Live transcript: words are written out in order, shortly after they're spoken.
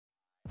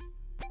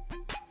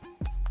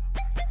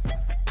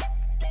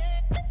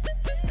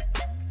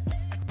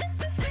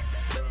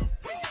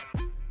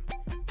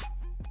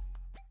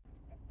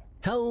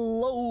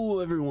Hello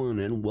everyone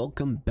and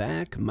welcome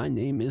back. My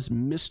name is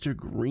Mr.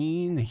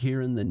 Green here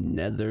in the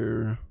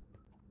Nether,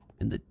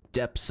 in the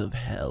depths of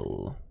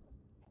hell.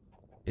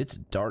 It's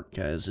dark,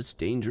 guys. It's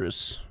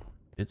dangerous.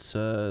 It's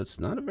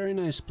not a very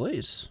nice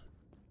place.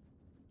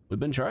 We've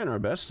been trying our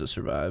best to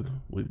survive.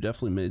 We've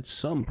definitely made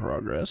some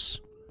progress.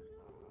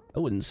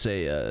 I wouldn't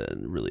say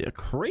really a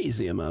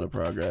crazy amount of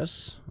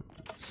progress.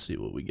 Let's see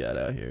what we got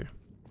out here.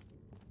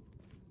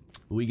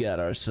 We got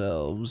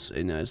ourselves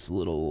a nice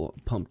little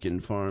pumpkin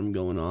farm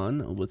going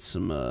on with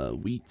some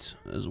wheat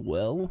as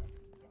well.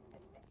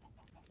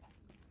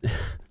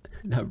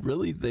 And I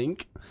really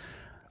think,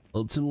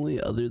 ultimately,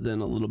 other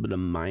than a little bit of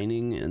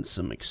mining and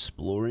some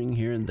exploring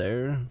here and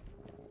there,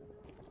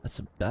 that's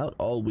about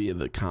all we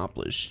have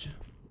accomplished.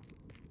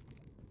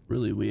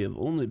 Really, we have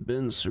only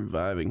been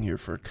surviving here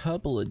for a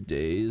couple of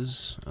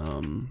days.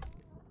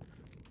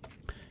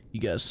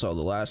 You guys saw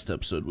the last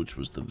episode, which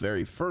was the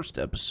very first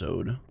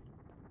episode.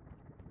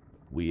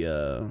 We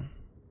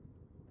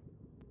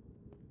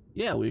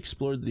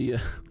explored the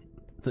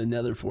the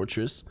Nether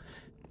fortress,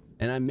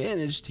 and I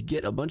managed to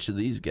get a bunch of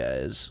these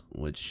guys,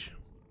 which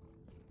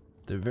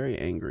they're very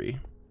angry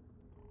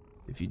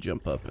if you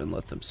jump up and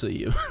let them see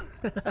you.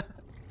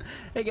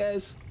 Hey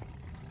guys.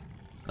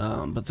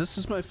 But this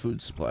is my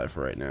food supply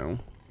for right now.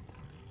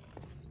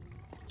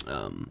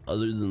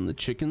 Other than the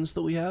chickens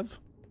that we have,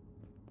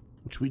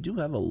 which we do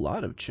have a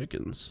lot of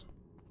chickens.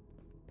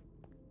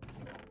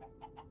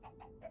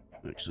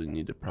 Actually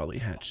need to probably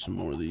hatch some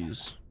more of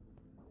these.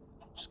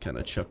 Just kind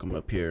of chuck them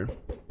up here.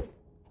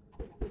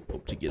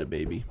 Hope to get a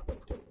baby.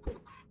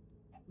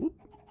 Whoop.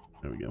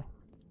 There we go.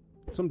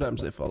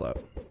 Sometimes they fall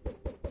out.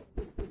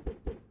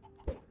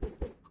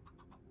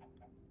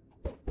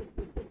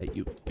 Hey,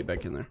 you, get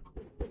back in there.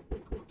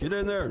 Get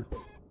in there!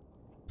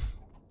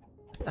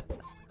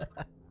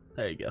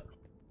 There you go.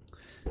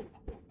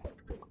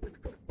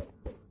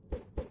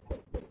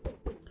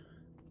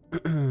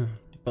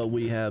 But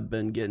we have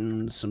been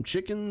getting some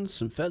chickens,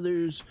 some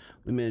feathers.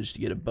 We managed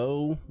to get a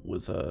bow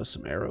with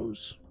some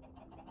arrows,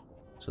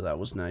 so that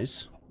was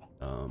nice.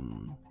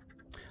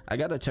 I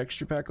got a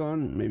texture pack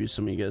on. Maybe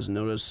some of you guys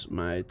noticed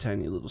my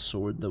tiny little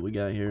sword that we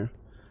got here,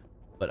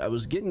 but I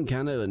was getting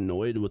kind of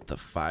annoyed with the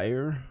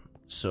fire,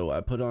 so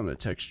I put on a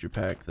texture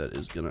pack that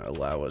is gonna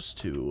allow us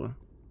to,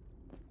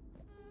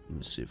 let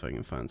me see if I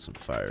can find some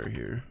fire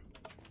here.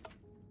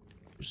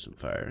 There's some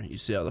fire. You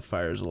see how the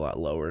fire is a lot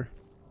lower?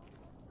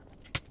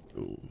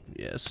 Ooh,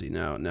 yeah, see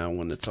now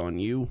when it's on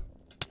you,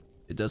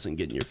 it doesn't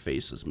get in your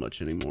face as much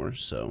anymore,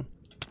 so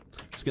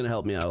it's gonna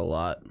help me out a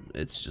lot.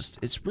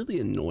 It's really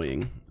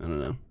annoying. I don't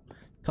know.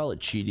 Call it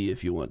cheaty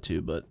if you want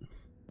to, but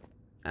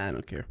I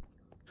don't care.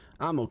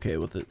 I'm okay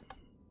with it.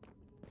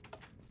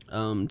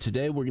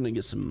 Today we're gonna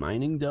get some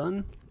mining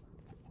done.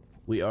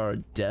 We are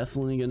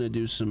definitely gonna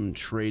do some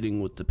trading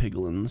with the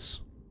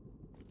piglins,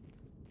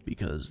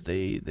 because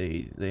they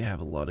have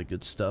a lot of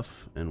good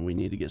stuff and we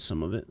need to get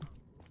some of it.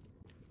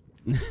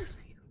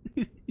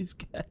 These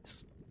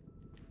guys.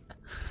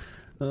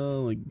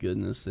 Oh my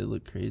goodness, they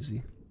look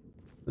crazy.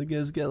 The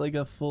guy's got like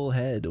a full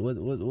head.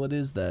 What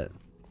is that?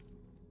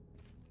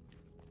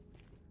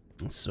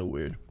 It's so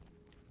weird.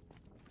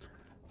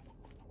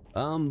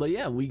 But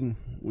yeah, we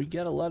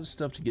got a lot of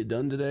stuff to get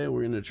done today.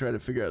 We're gonna try to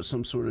figure out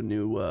some sort of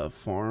new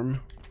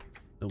farm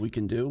that we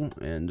can do,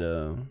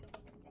 and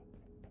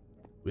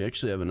we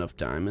actually have enough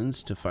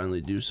diamonds to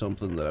finally do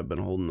something that I've been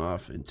holding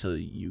off until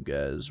you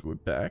guys were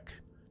back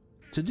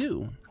to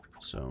do.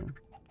 So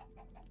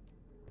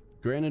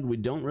granted, we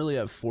don't really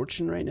have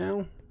fortune right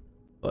now,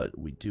 but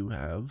we do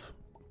have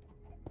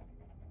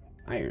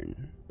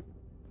iron.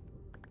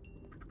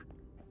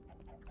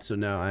 So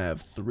now I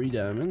have 3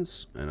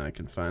 diamonds and I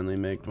can finally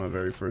make my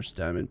very first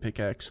diamond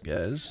pickaxe,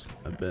 guys.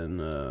 I've been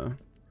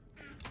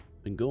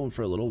going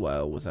for a little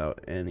while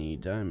without any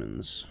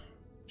diamonds.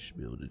 Should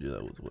be able to do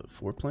that with what,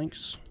 4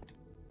 planks?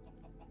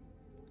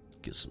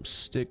 Get some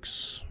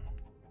sticks.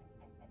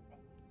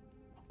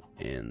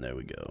 And there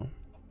we go.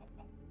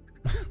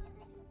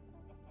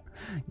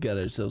 Got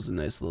ourselves a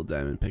nice little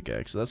diamond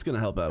pickaxe. So that's gonna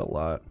help out a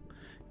lot.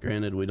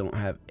 Granted, we don't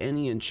have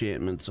any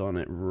enchantments on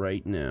it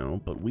right now,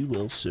 but we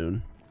will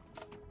soon.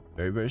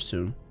 Very, very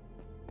soon.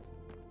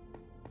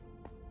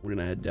 We're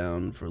gonna head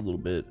down for a little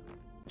bit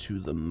to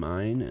the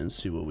mine and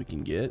see what we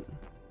can get.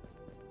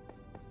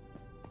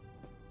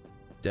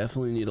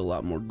 Definitely need a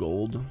lot more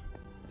gold.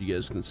 You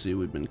guys can see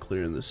we've been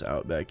clearing this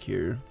out back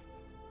here.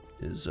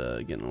 Is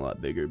getting a lot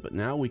bigger, but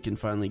now we can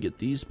finally get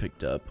these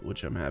picked up,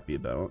 which I'm happy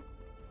about,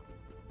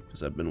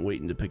 because I've been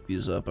waiting to pick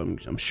these up.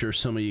 I'm sure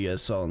some of you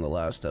guys saw in the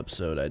last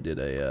episode I did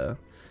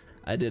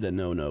a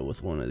no-no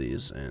with one of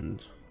these,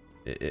 and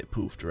it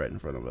poofed right in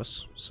front of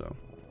us, so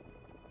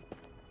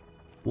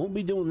won't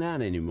be doing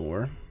that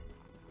anymore.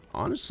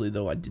 Honestly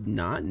though, I did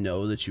not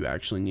know that you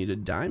actually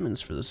needed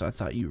diamonds for this. I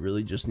thought you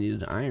really just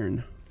needed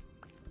iron.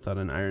 Thought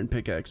an iron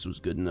pickaxe was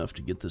good enough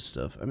to get this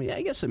stuff. I mean,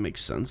 I guess it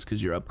makes sense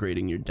because you're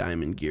upgrading your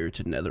diamond gear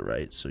to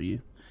netherite, so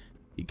you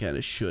kind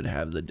of should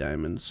have the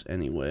diamonds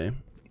anyway.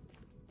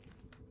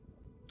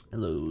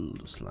 Hello,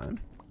 little slime.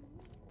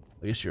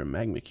 I guess you're a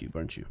magma cube,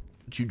 aren't you?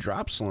 But you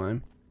drop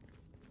slime.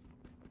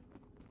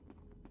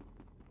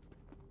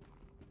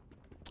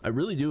 I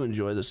really do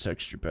enjoy this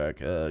texture pack.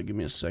 Give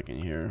me a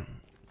second here.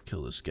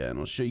 Kill this guy and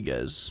I'll show you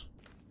guys.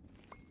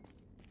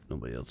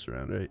 Nobody else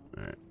around, right?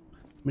 Alright.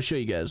 Let me show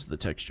you guys the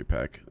texture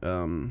pack.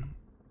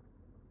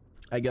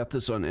 I got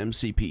this on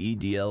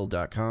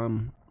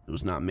mcpedl.com. It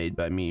was not made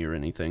by me or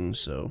anything,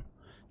 so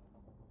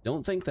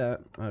don't think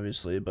that,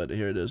 obviously, but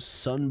here it is.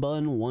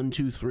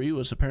 Sunbun123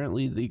 was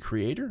apparently the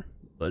creator,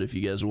 but if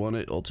you guys want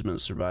it,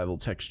 Ultimate Survival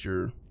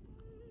Texture,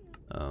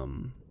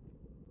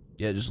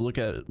 yeah, just look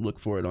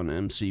for it on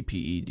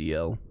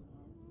MCPEDL.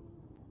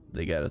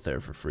 They got it there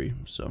for free,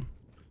 so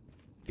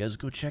you guys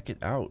go check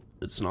it out.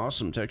 It's an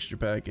awesome texture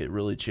pack. It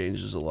really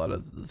changes a lot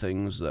of the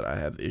things that I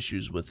have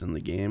issues with in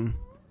the game.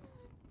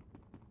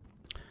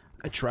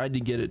 I tried to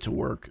get it to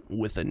work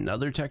with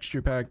another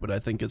texture pack, but I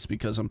think it's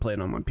because I'm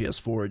playing on my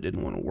PS4, it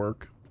didn't want to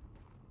work.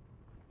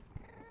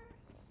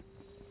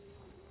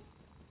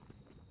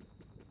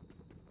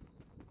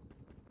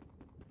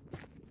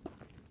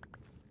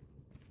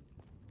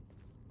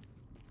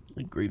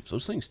 Good grief,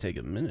 those things take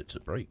a minute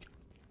to break.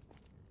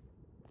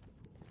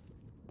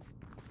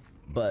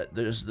 But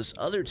there's this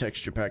other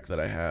texture pack that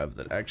I have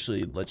that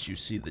actually lets you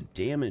see the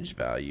damage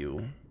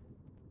value.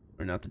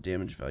 Or not the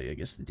damage value, I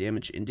guess the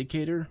damage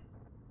indicator.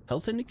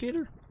 Health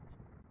indicator?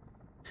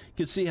 You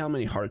can see how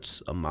many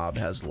hearts a mob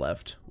has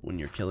left when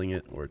you're killing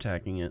it or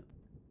attacking it.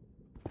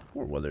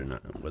 Or whether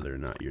or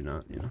not you're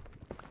not, you know.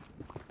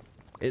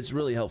 It's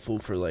really helpful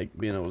for like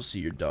being able to see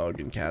your dog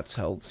and cat's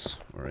healths,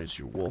 or it's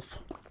your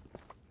wolf.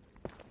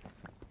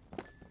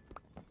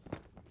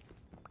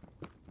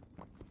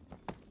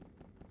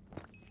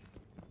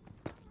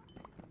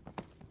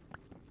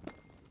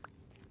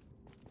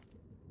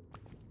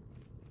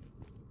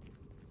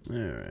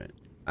 Alright,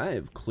 I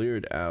have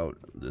cleared out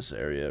this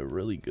area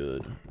really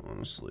good,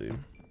 honestly.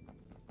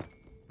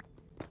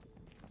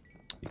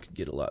 It could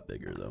get a lot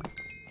bigger though.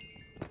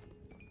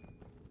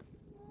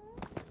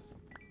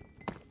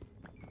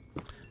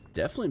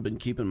 Definitely been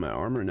keeping my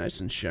armor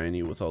nice and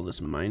shiny with all this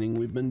mining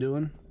we've been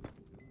doing.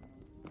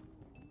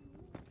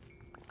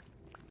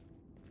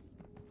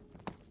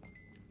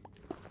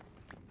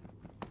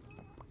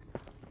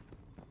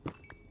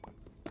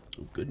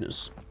 Oh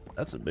goodness,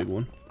 that's a big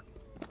one.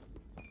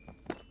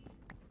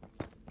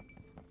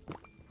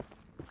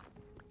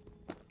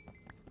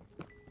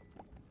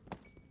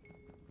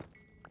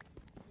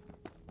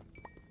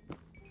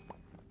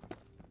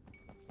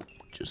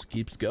 Just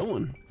keeps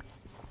going.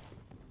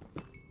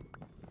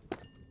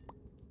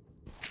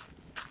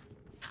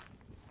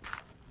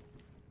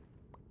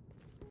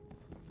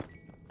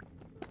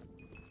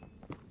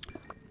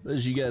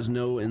 As you guys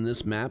know, in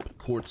this map,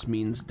 quartz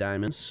means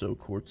diamonds, so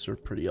quartz are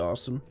pretty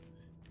awesome.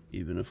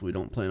 Even if we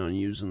don't plan on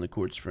using the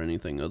quartz for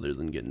anything other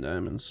than getting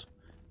diamonds.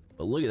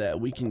 But look at that,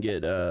 we can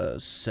get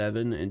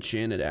 7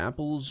 enchanted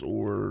apples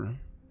or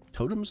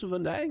totems of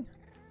undying.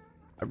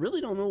 I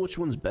really don't know which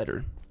one's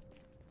better.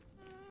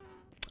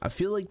 I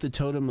feel like the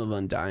totem of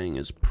undying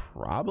is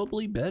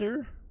probably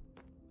better,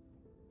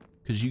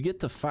 because you get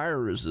the fire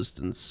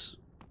resistance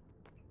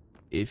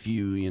if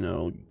you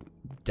know,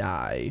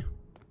 die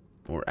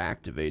or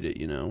activate it,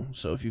 you know.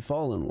 So if you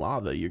fall in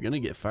lava, you're gonna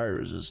get fire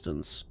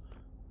resistance,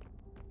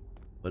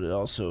 but it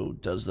also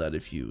does that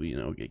if you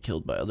know, get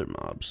killed by other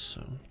mobs.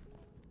 So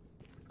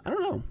I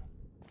don't know,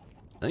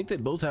 I think they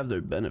both have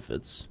their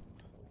benefits.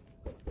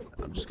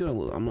 I'm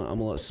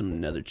gonna let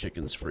some nether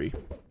chickens free.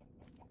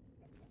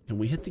 Can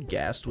we hit the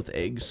ghast with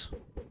eggs?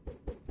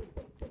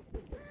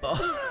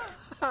 Oh,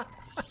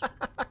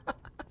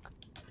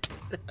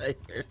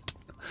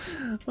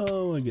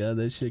 oh my god,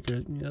 that shit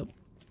cracked me up.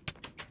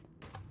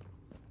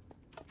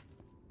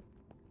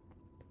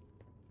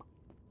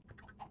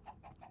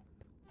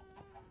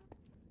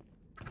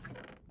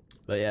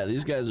 But yeah,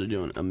 these guys are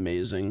doing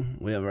amazing.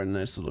 We have our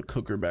nice little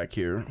cooker back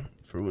here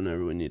for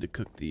whenever we need to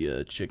cook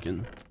the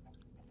chicken.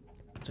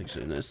 It's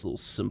actually a nice little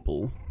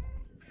simple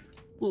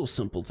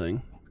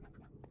thing.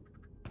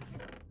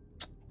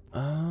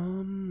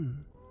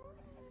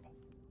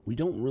 We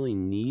don't really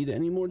need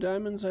any more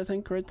diamonds, I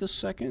think, right this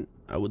second.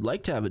 I would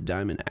like to have a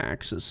diamond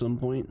axe at some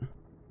point.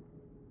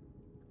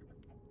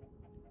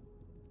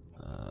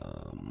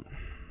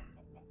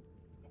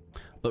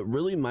 But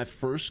really my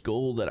first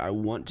goal that I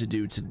want to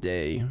do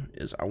today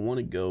is I want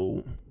to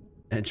go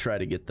and try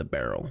to get the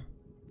barrel.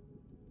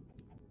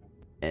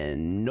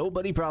 And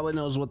nobody probably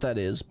knows what that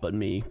is but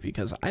me,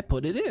 because I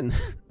put it in.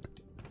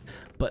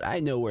 But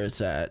I know where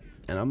it's at,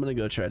 and I'm gonna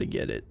go try to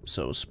get it.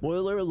 So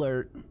spoiler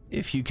alert,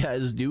 if you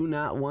guys do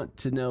not want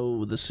to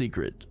know the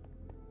secret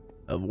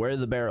of where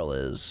the barrel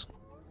is,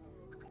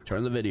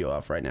 turn the video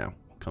off right now.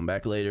 Come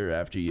back later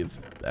after you've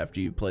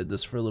played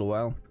this for a little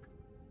while,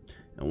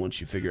 and once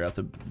you figure out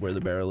where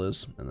the barrel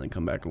is, and then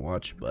come back and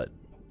watch. But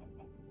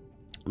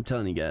I'm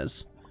telling you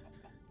guys,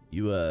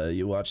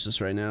 you watch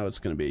this right now, it's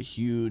gonna be a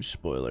huge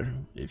spoiler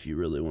if you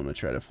really want to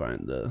try to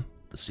find the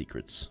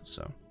secrets.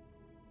 So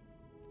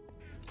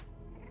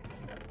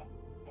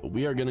but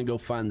we are gonna go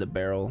find the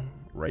barrel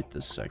right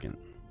this second.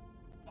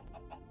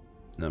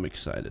 and I'm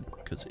excited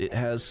because it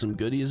has some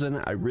goodies in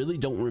it. I really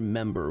don't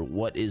remember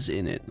what is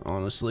in it,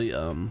 honestly,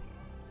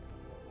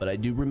 but I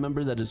do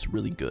remember that it's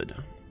really good.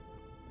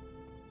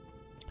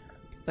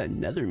 That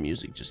Nether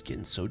music just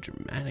getting so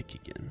dramatic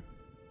again.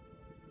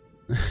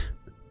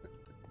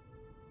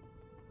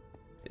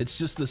 It's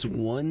just this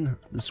one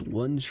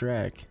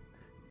track.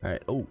 All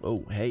right.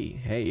 Oh,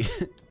 hey.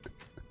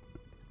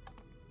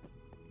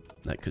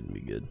 That couldn't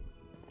be good.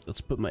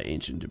 Let's put my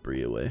ancient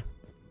debris away.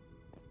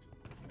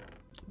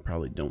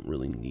 Probably don't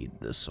really need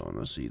this on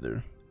us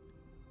either.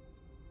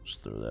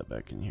 Just throw that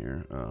back in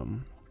here. All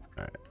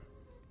right.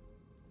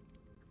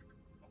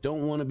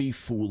 Don't want to be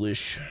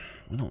foolish.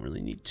 We don't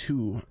really need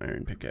 2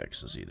 iron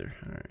pickaxes either.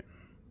 All right.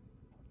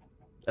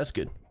 That's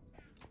good.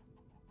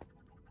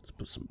 Let's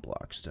put some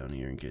blocks down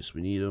here in case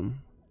we need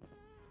them.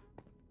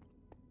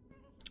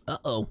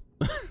 Uh-oh.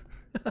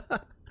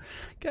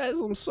 Guys,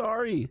 I'm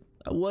sorry.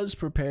 I was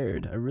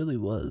prepared. I really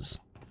was.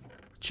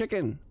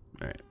 Chicken.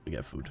 All right, we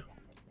got food.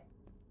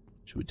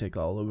 Should we take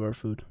all of our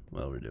food?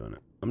 Well, we're doing it.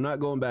 I'm not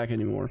going back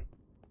anymore.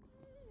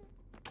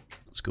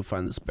 Let's go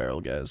find this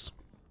barrel, guys.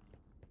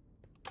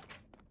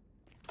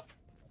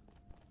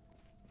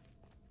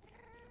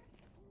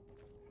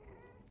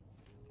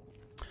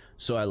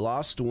 So I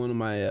lost one of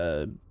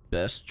my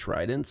best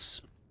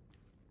tridents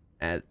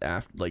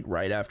like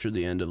right after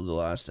the end of the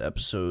last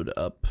episode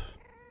up.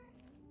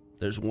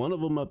 There's one of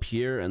them up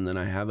here, and then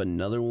I have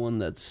another one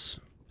that's,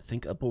 I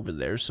think, up over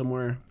there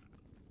somewhere.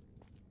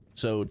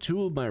 So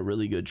 2 of my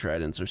really good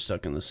tridents are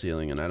stuck in the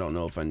ceiling, and I don't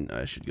know if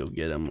I should go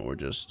get them or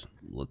just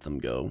let them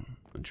go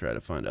and try to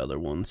find other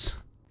ones.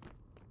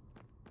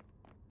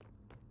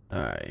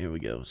 Alright, here we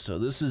go. So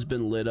this has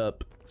been lit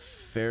up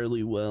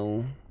fairly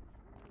well.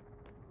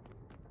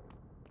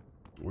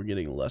 We're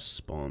getting less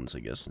spawns, I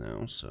guess,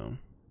 now, so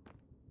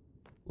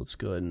let's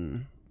go ahead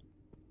and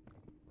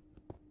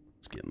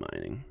let's get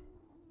mining.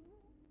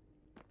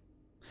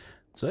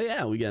 So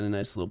yeah, we got a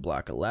nice little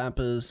block of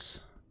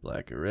lapis,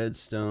 block of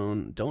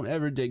redstone. Don't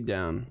ever dig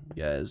down,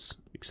 guys,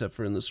 except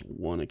for in this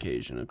one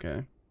occasion,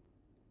 okay?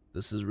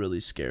 This is really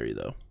scary,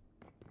 though.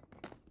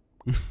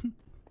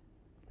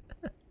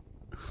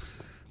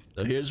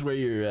 So here's where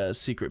your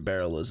secret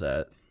barrel is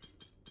at.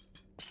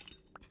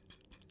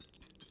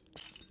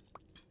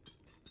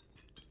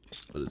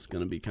 But it's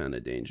gonna be kind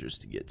of dangerous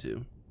to get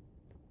to.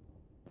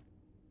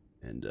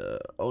 And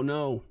oh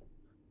no,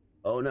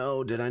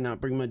 did I not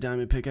bring my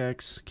diamond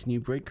pickaxe? Can you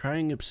break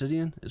crying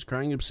obsidian? Is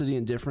crying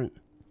obsidian different?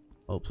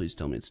 Oh, please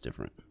tell me it's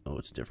different. Oh,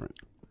 it's different.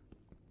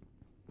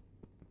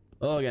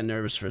 Oh, I got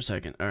nervous for a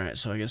second. All right,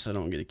 so I guess I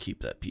don't get to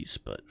keep that piece,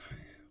 but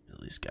at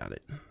least got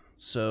it.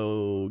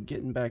 So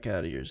getting back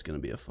out of here is gonna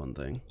be a fun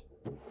thing.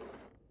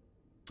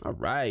 All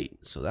right,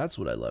 so that's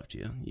what I left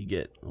you. You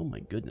get, oh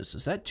my goodness,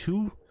 is that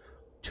two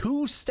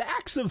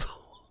stacks of,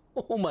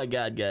 oh my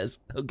god, guys.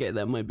 Okay,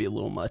 that might be a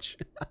little much.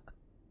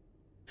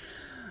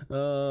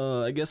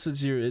 I guess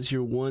it's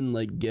your one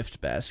like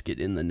gift basket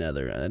in the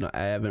Nether.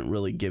 I haven't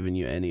really given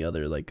you any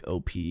other like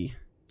OP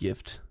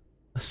gift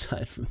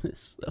aside from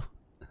this, so.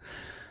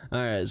 All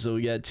right, so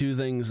we got 2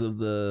 things of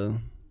the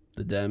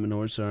diamond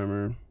horse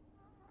armor.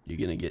 You're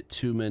gonna get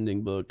 2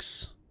 mending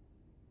books,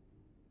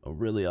 a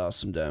really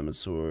awesome diamond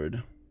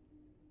sword.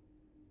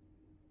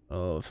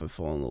 Oh, if I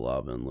fall in the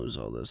lava and lose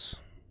all this.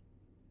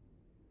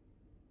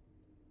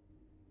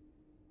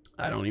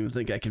 I don't even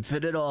think I can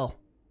fit it all.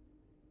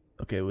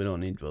 Okay, we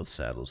don't need both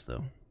saddles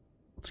though.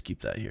 Let's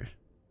keep that here.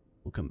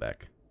 We'll come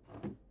back.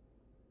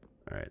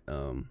 Alright,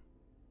 so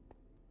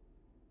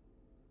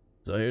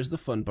here's the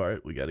fun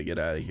part. We gotta get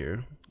out of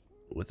here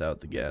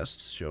without the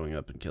ghasts showing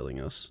up and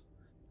killing us.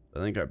 I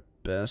think our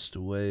best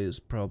way is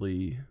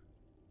probably...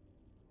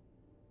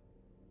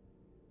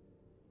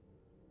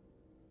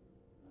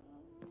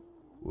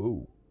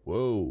 Whoa.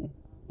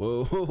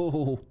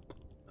 Alright,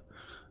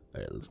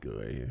 let's go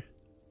right here.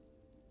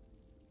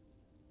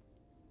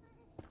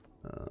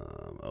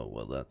 Oh,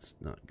 well, that's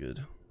not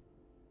good.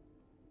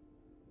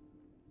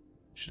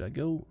 Should I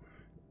go?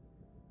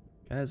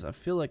 Guys, I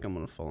feel like I'm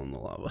gonna fall in the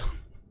lava.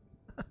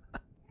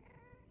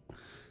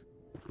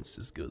 Let's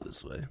just go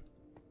this way.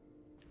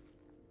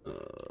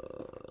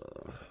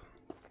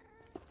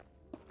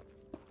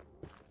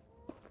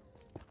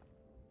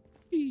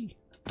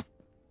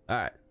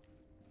 Alright.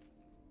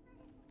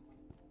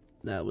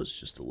 That was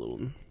just a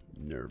little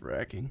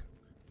nerve-wracking.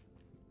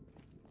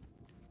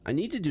 I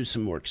need to do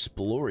some more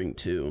exploring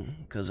too,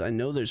 because I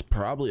know there's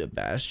probably a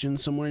bastion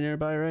somewhere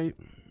nearby, right?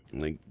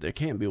 Like, there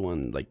can't be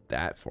one like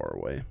that far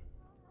away.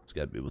 It's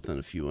got to be within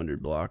a few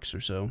hundred blocks or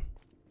so.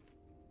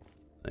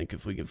 I think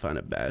if we can find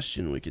a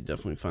bastion, we could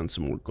definitely find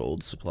some more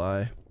gold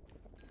supply.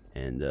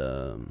 And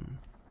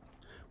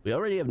we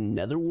already have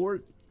nether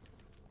wart,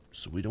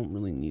 so we don't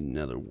really need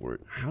nether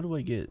wart. How do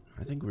I get?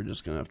 I think we're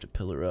just gonna have to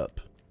pillar up.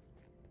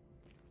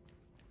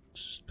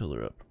 Let's just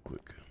pillar up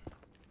quick.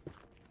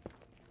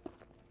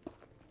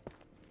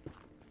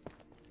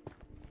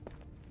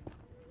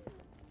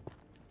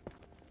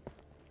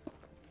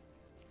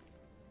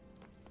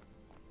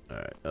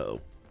 Alright, uh-oh.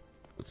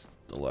 That's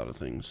a lot of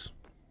things.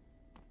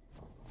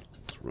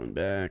 Let's run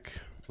back.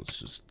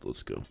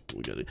 let's go.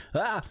 We got it.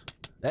 Ah!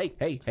 Hey,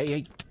 hey, hey,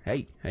 hey,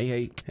 hey,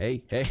 hey,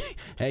 hey, hey,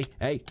 hey,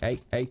 hey, hey,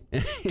 hey,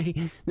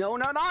 hey. No,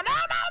 no, no, no,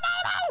 no, no,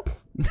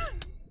 no!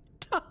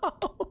 No!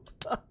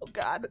 Oh,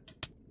 God.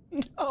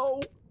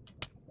 No.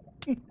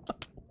 No.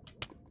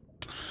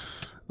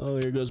 Oh,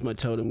 here goes my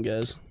totem,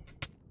 guys.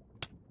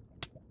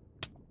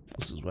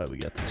 This is why we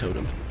got the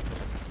totem.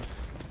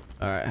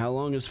 Alright, how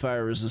long is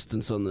fire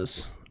resistance on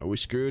this? Are we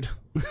screwed?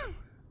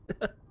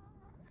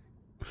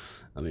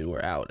 I mean,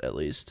 we're out at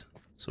least,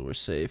 so we're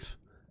safe.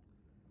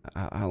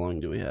 How long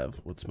do we have?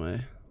 What's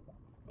my...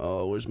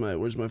 Oh, where's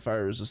my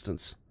fire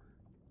resistance?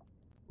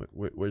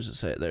 Where's it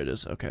say? There it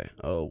is. Okay.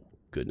 Oh,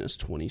 goodness,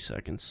 20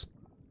 seconds.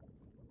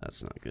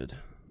 That's not good.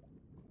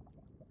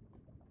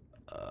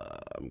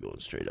 I'm going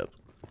straight up.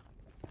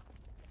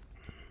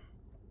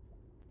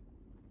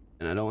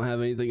 And I don't have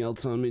anything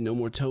else on me. No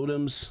more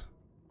totems.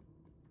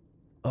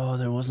 Oh,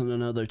 there wasn't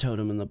another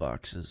totem in the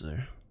box, is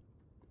there?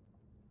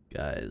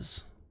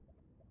 Guys.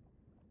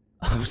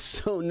 I'm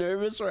so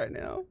nervous right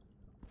now.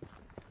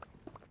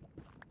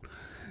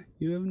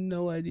 You have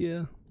no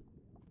idea.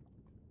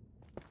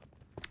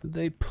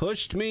 They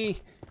pushed me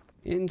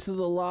into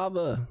the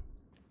lava.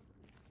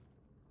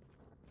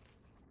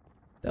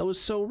 That was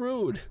so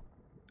rude.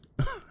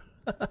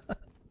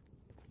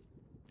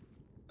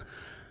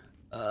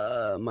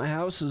 My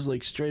house is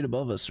like straight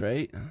above us,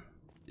 right?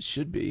 It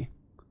should be.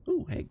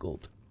 Ooh, hey,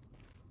 gold.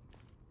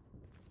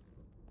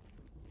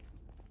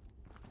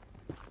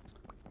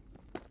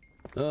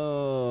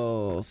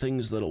 Oh,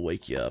 things that'll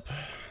wake you up.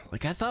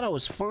 Like, I thought I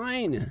was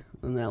fine,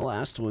 and that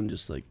last one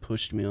just like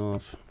pushed me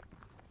off.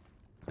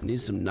 I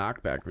need some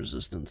knockback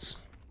resistance.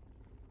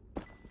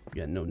 We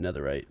got no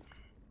netherite.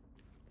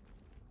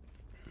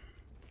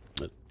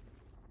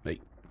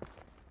 Wait.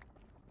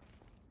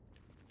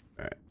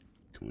 Alright,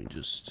 can we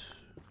just...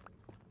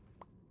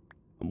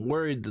 I'm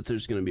worried that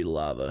there's gonna be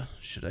lava.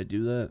 Should I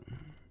do that?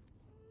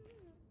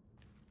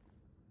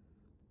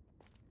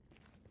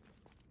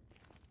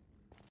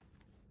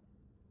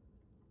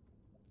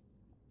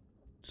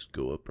 Just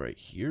go up right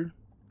here.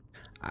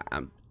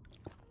 I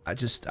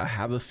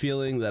have a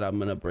feeling that I'm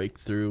gonna break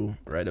through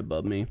right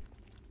above me,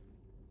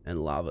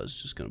 and lava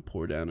is just gonna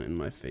pour down in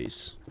my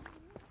face.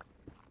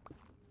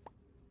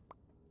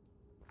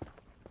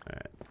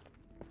 Alright.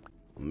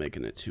 I'm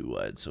making it too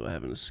wide so I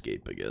have an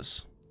escape, I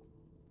guess.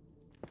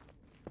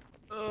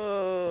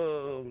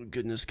 Oh,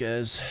 goodness,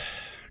 guys.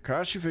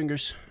 Cross your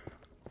fingers.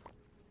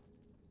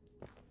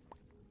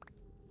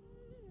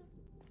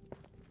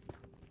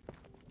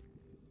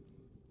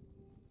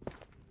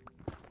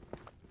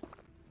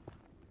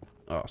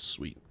 Oh,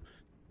 sweet.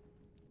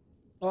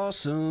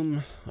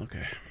 Awesome.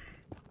 Okay.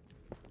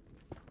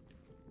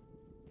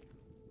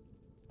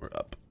 We're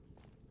up.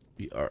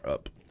 We are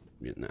up.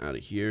 Getting out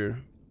of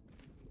here.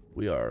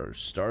 We are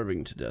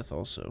starving to death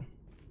also.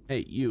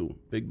 Hey, you,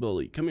 big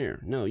bully, come here.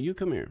 No, you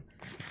come here.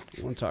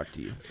 I want to talk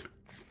to you.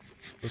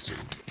 Listen,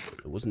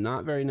 it was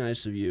not very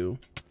nice of you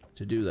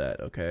to do that,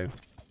 okay?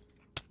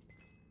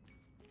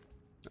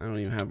 I don't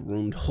even have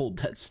room to hold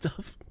that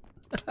stuff.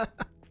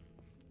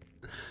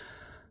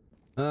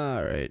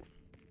 Alright.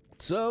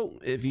 So,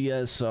 if you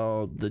guys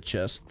saw the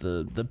chest,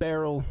 the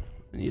barrel,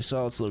 and you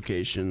saw its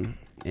location,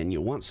 and you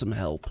want some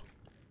help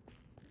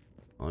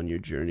on your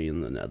journey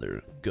in the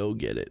Nether, go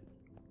get it.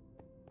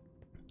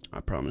 I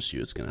promise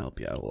you it's going to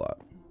help you out a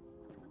lot.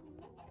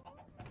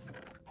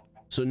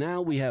 So now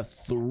we have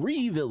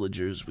 3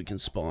 villagers we can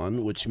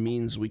spawn, which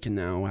means we can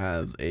now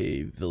have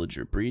a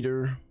villager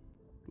breeder.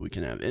 We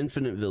can have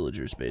infinite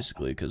villagers,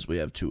 basically, because we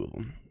have 2 of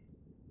them.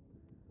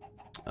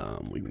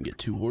 We can get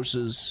 2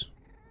 horses.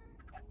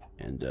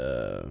 And,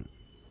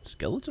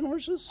 skeleton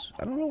horses?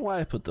 I don't know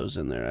why I put those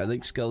in there. I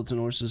think skeleton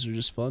horses are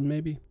just fun,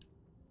 maybe.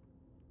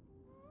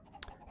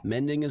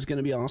 Mending is going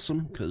to be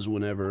awesome, because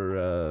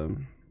whenever,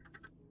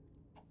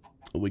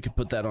 we could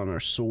put that on our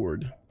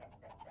sword.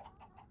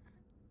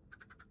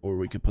 Or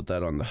we could put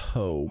that on the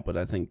hoe, but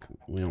I think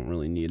we don't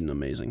really need an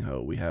amazing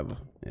hoe. We have,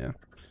 yeah.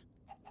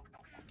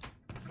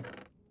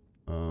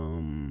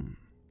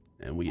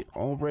 And we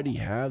already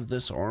have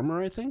this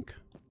armor, I think.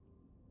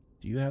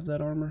 Do you have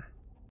that armor?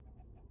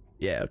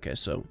 Yeah, okay,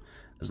 so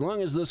as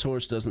long as this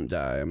horse doesn't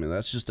die, I mean,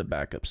 that's just a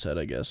backup set,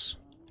 I guess.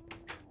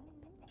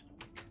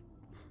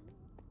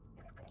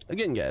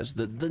 Again, guys,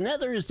 the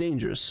Nether is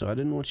dangerous, so I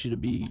didn't want you to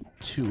be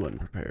too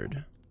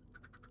unprepared.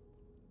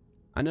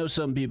 I know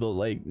some people,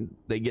 like,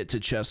 they get to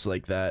chests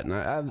like that, and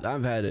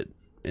I've had it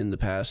in the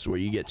past where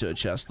you get to a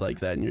chest like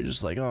that and you're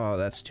just like, oh,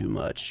 that's too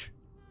much.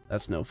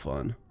 That's no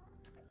fun.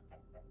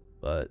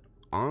 But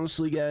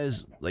honestly,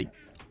 guys, like,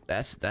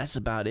 that's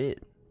about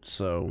it.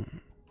 So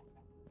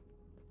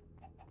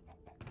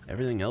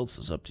everything else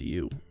is up to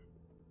you.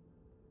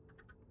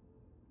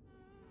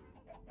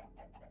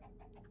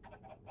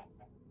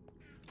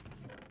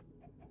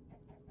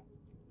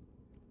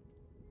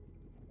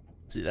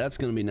 See, that's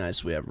gonna be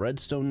nice. We have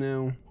redstone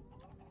now.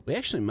 We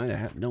actually might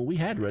have, no, we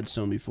had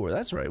redstone before.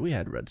 That's right, we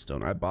had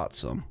redstone. I bought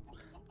some.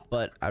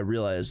 But I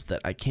realized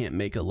that I can't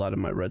make a lot of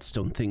my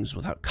redstone things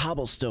without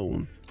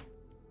cobblestone.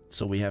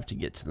 So we have to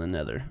get to the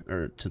Nether,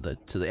 or to the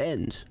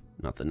end,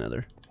 not the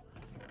Nether.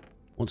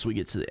 Once we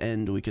get to the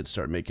end, we could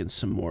start making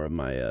some more of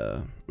my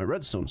my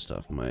redstone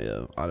stuff, my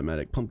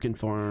automatic pumpkin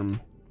farm,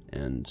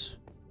 and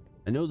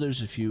I know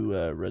there's a few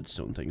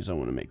redstone things I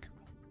want to make.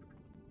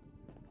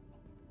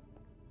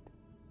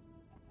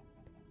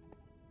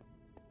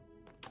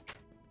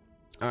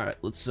 All right,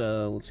 let's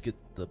get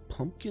the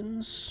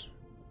pumpkins.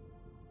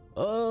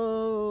 Oh,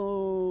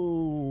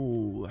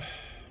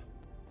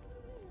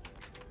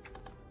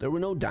 there were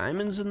no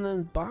diamonds in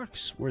the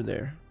box, were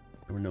there?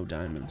 There were no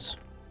diamonds.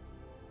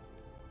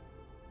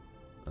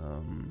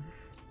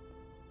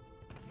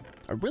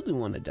 I really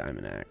want a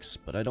diamond axe,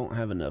 but I don't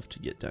have enough to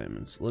get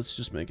diamonds. Let's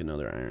just make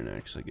another iron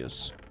axe, I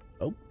guess.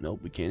 Oh,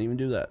 nope, we can't even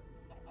do that.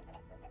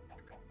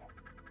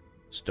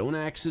 Stone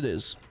axe it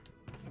is.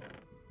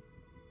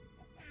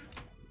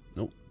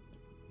 Nope.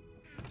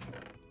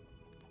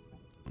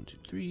 1, 2,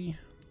 3.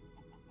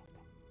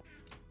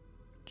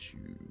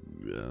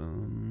 There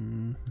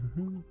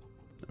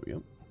we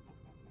go.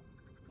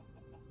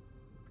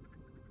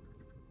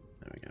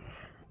 There we go.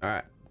 All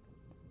right.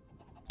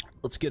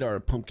 Let's get our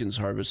pumpkins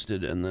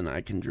harvested, and then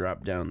I can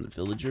drop down the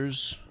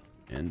villagers,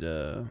 and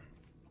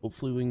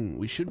hopefully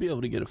we should be able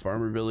to get a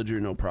farmer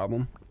villager, no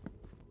problem,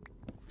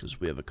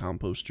 because we have a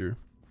composter.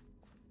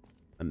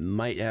 I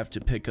might have to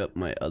pick up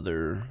my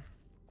other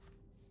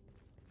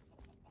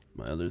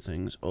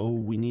things. Oh,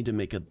 we need to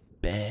make a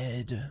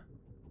bed.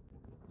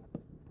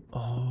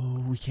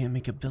 Oh, we can't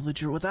make a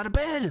villager without a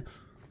bed.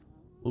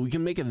 Well, we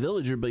can make a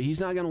villager, but he's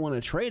not gonna want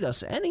to trade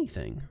us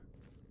anything.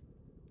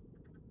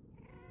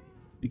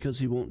 Because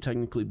he won't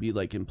technically be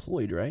like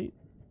employed, right?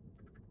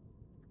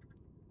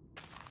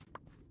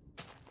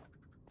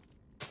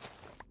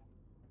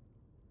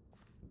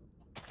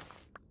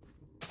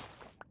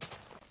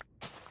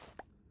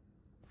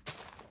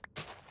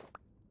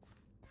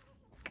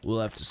 We'll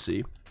have to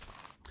see.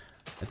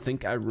 I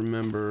think I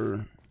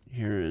remember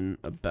hearing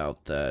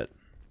about that.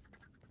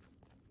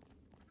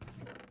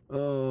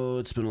 Oh,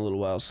 it's been a little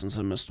while since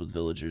I messed with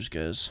villagers,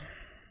 guys.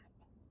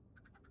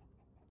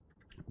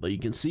 But you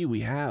can see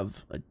we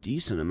have a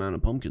decent amount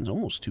of pumpkins,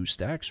 almost 2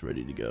 stacks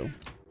ready to go.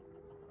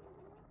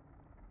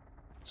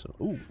 So,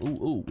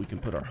 oh, we can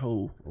put our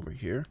hoe over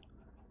here.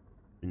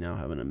 We now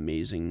have an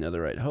amazing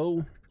netherite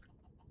hoe.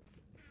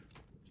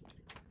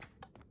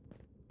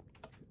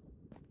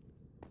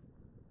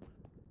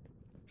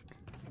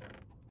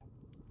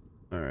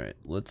 All right,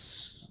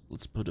 let's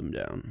put him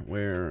down.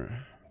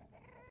 Where?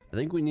 I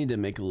think we need to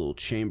make a little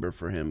chamber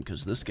for him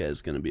because this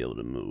guy's gonna be able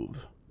to move.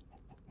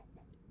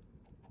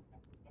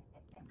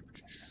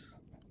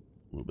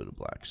 A little bit of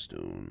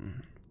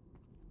blackstone.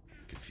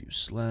 Make a few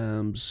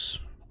slabs.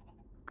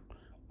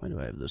 Why do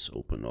I have this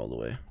open all the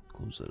way?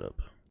 Close that up.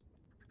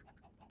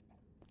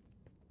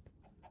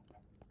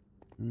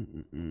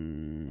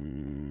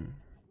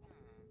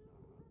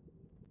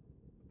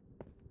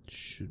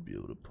 Should be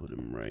able to put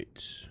him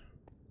right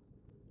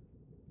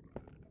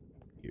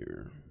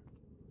here.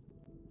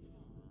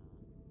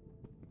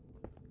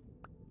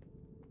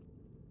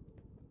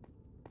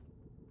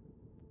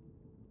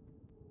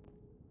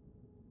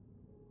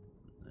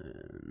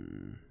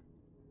 And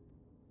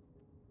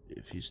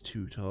if he's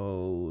too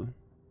tall,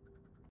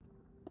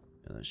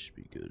 yeah, that should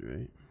be good,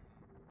 right?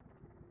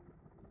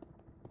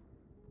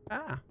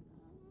 Ah,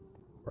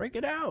 break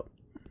it out.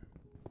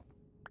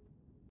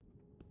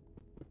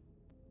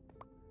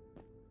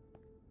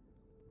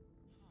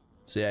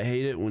 See, I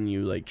hate it when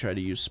you like try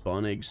to use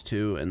spawn eggs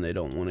too, and they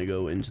don't want to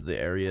go into the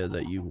area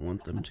that you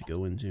want them to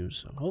go into.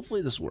 So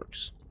hopefully this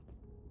works.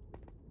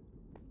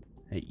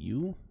 Hey,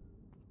 you.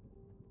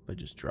 If I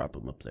just drop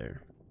them up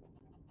there.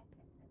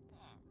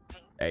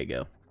 There you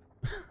go.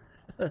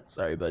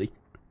 Sorry, buddy.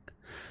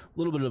 A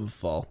little bit of a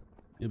fall.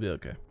 You'll be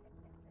okay.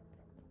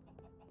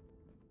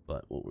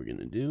 But what we're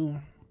gonna do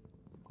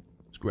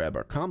is grab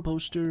our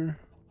composter,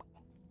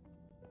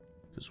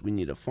 because we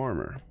need a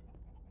farmer.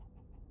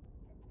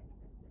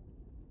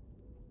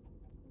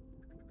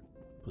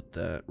 Put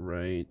that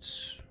right.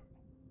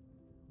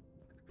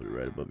 Put it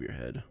right above your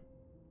head,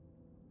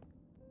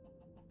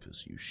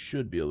 because you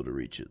should be able to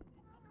reach it.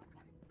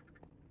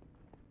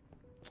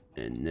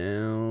 And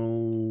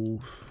now,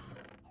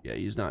 yeah,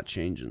 he's not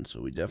changing,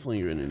 so we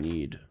definitely are gonna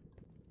need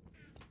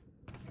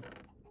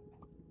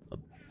a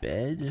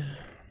bed.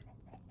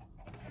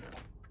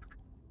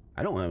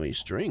 I don't have any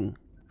string.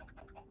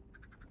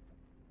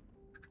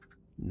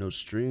 No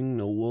string,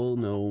 no wool,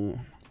 no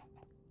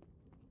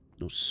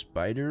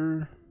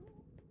spider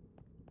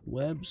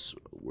webs.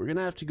 We're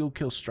gonna have to go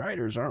kill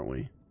striders, aren't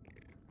we?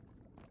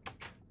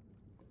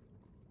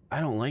 I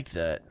don't like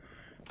that.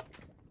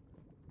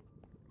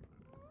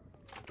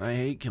 I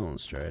hate killing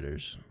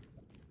striders.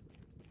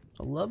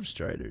 I love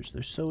striders.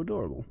 They're so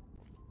adorable.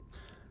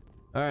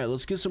 Alright,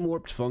 let's get some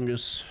warped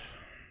fungus.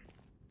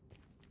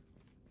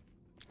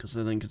 Because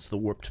I think it's the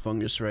warped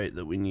fungus, right,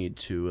 that we need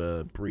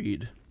to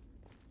breed.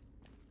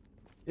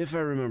 If I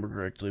remember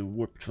correctly,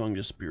 warped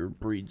fungus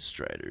breeds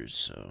striders,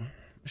 so...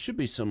 there should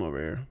be some over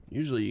here.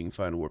 Usually you can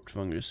find warped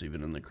fungus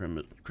even in the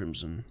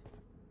crimson.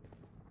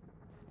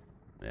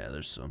 Yeah,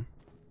 there's some.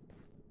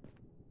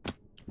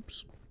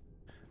 Oops.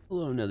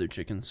 Hello, Nether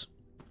chickens.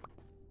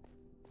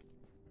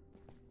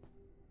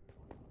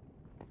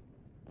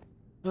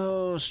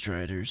 Oh,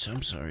 Striders.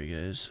 I'm sorry,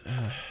 guys.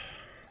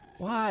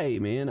 Why,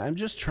 man? I'm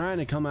just trying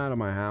to come out of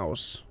my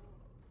house.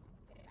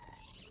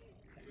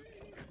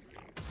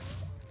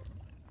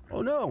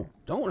 Oh no!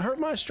 Don't hurt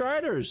my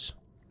Striders!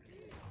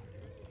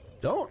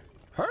 Don't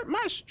hurt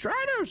my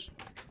Striders!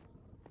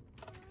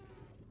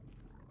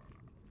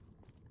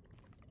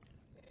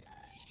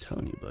 I'm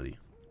telling you, buddy.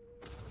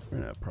 We're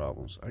gonna have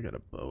problems. I got a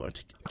bow. I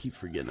keep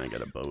forgetting I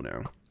got a bow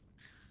now.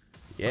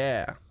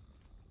 Yeah.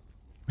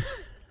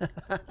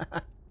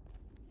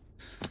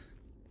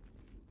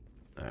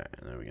 Alright,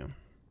 there we go.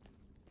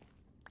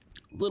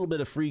 A little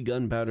bit of free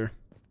gunpowder.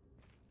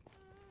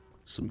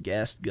 Some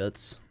gassed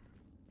guts.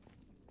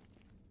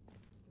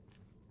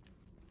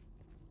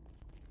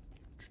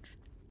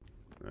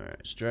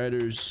 Alright,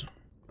 Striders.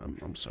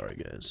 I'm sorry,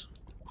 guys.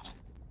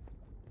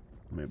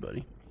 Come here,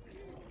 buddy.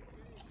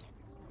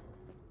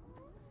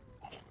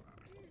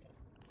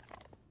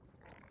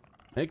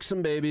 Make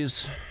some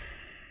babies.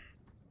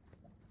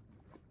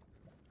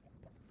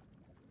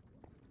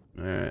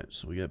 Alright,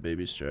 so we got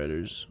baby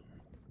Striders.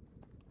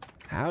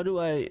 How do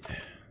I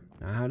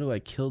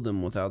kill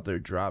them without their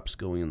drops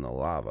going in the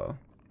lava?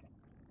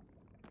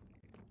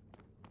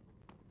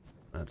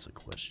 That's a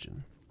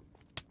question.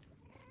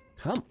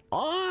 Come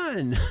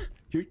on!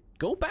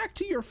 Go back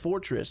to your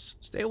fortress.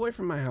 Stay away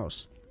from my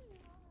house.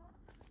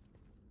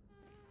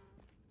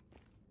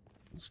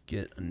 Let's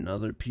get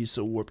another piece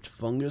of warped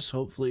fungus,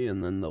 hopefully,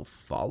 and then they'll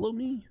follow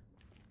me?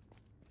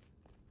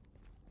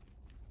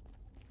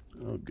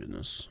 Oh,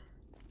 goodness.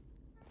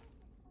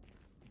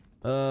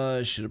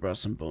 I should have brought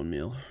some bone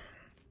meal.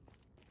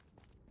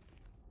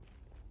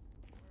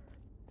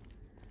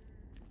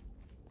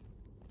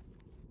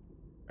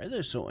 Why are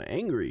they so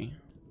angry?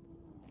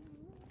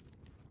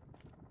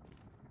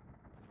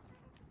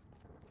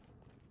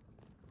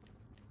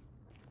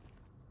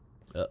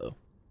 Uh-oh.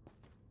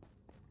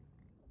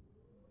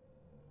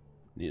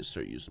 Need to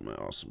start using my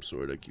awesome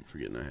sword. I keep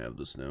forgetting I have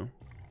this now.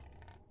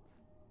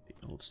 Hey,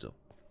 hold still.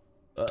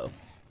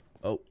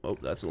 Uh-oh. Oh,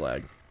 that's a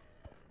lag.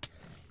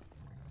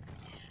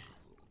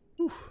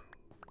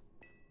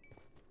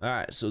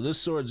 Alright, so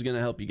this sword's gonna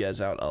help you guys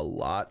out a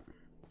lot.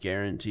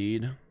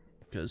 Guaranteed.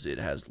 Because it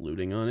has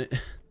looting on it.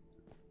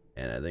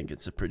 And I think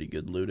it's a pretty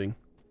good looting.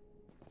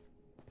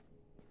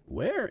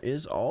 Where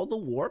is all the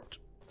warped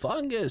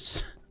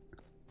fungus?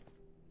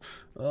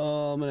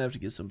 Oh, I'm gonna have to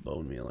get some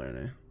bone meal, aren't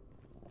I?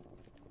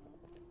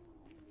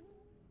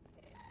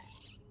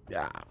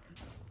 Yeah.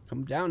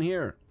 Come down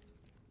here.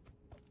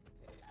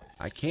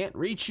 I can't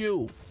reach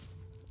you.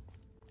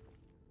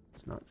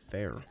 It's not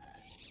fair.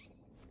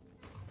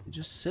 You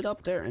just sit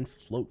up there and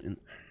float in.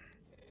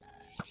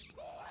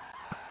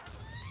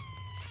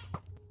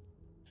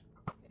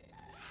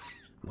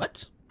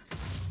 What?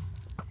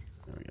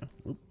 There we go.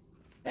 Oop.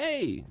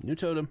 Hey, new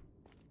totem.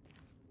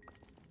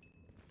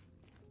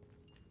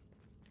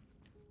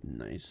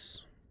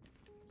 Nice.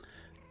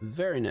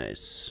 Very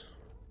nice.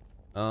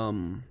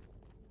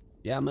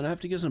 Yeah, I'm gonna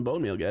have to get some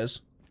bone meal,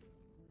 guys.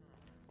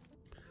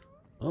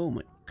 Oh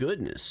my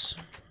goodness.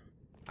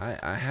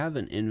 I have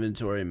an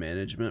inventory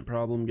management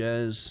problem,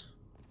 guys.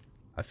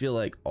 I feel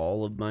like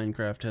all of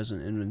Minecraft has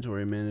an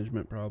inventory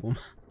management problem.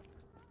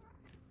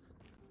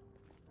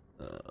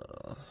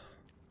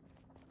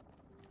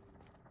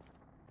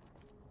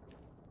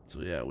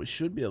 So yeah, we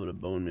should be able to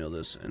bone meal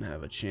this and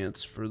have a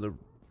chance for the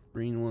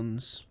green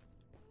ones.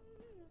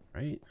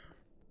 Right?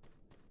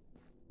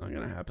 Not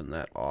gonna happen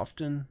that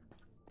often.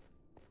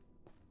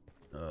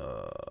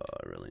 I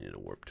really need a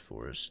warped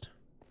forest.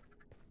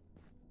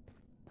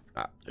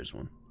 Ah, there's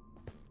one.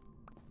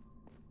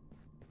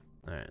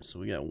 Alright, so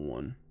we got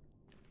one.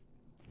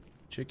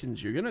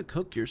 Chickens, you're gonna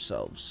cook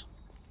yourselves.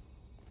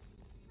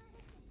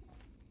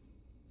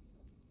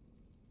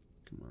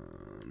 Come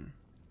on.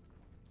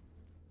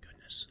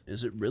 Goodness.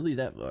 Is it really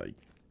that wide,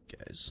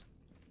 guys?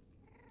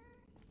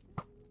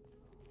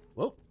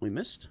 Whoa, we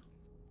missed.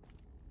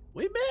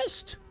 We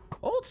missed!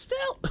 Hold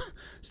still!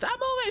 Stop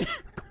moving!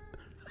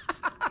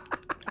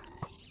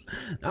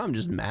 Now I'm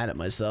just mad at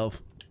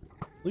myself.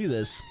 Look at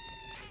this.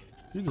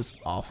 Look at this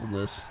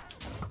awfulness.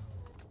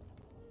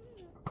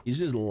 He's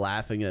just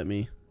laughing at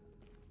me.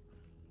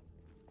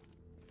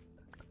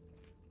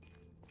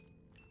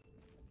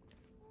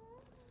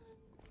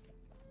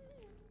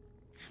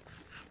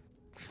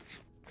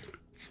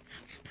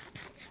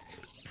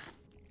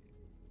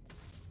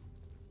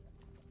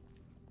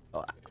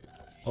 Oh,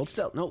 hold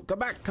still. No, come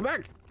back. Come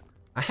back.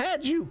 I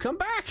had you. Come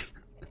back.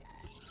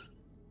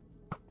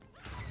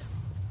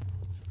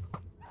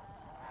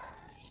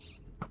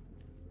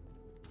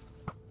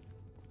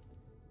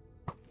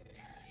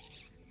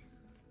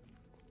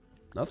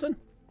 Nothing?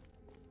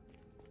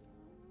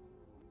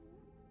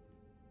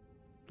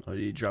 Oh,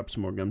 you dropped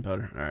some more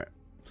gunpowder. Alright.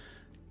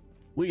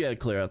 We gotta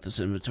clear out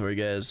this inventory,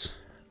 guys.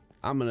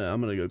 I'm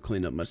gonna go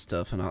clean up my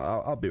stuff and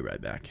I'll be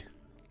right back.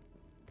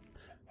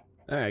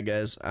 Alright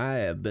guys, I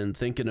have been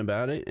thinking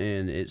about it,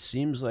 and it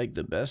seems like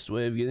the best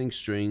way of getting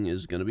string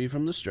is going to be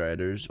from the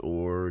striders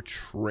or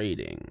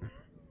trading.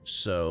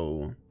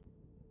 So,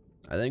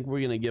 I think we're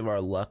going to give our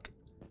luck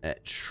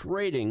at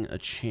trading a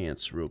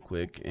chance real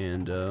quick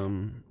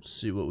and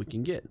see what we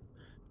can get.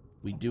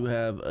 We do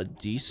have a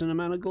decent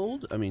amount of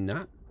gold. I mean,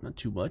 not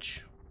too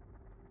much.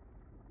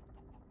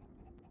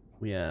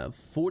 We have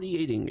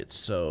 48 ingots,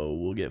 so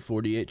we'll get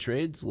 48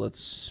 trades.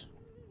 Let's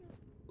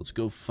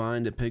go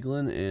find a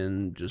piglin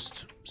and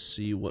just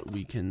see what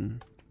we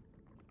can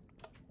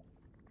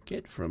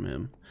get from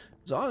him.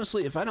 So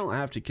honestly, if I don't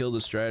have to kill the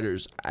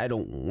striders, I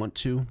don't want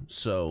to.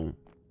 So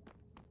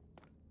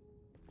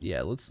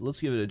yeah,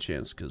 let's give it a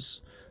chance,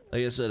 because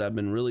like I said, I've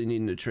been really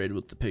needing to trade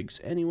with the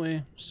pigs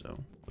anyway.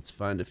 So let's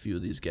find a few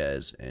of these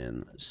guys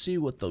and see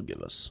what they'll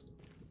give us.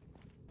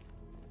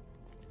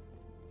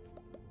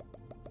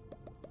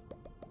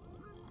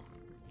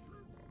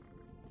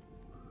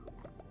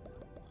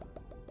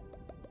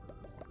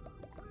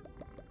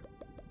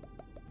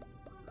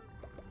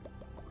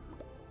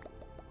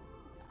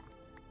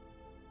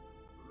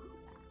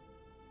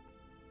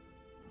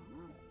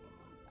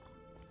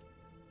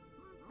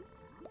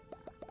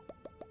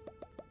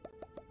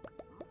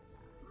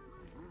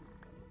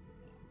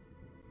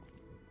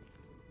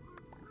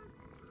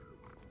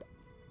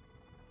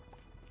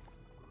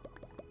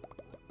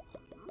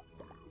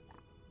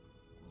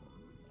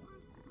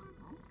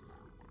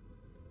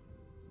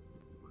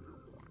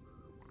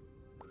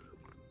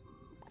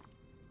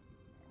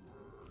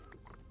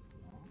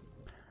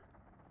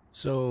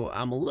 So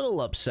I'm a little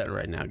upset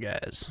right now,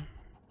 guys.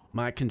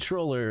 My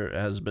controller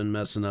has been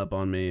messing up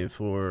on me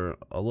for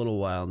a little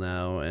while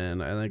now,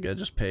 and I think I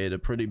just paid a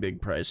pretty big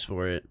price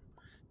for it.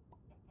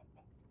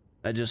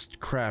 I just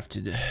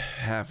crafted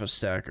half a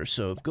stack or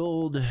so of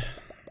gold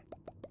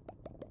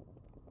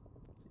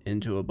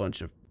into a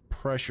bunch of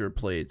pressure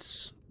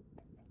plates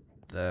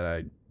that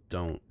I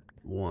don't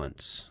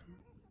want.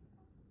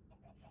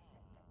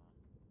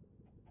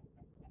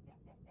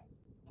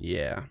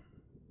 Yeah.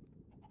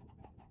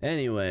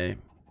 Anyway,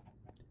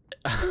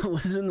 I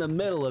was in the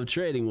middle of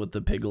trading with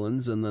the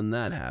piglins, and then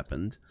that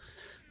happened.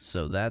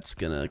 So that's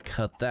gonna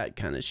cut that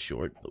kind of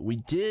short. But we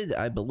did,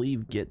 I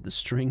believe, get the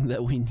string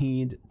that we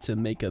need to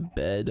make a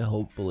bed,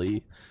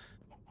 hopefully.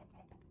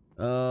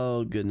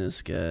 Oh,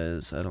 goodness,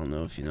 guys. I don't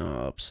know if you know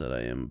how upset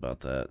I am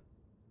about that.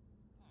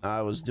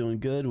 I was doing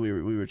good. We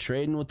were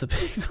trading with the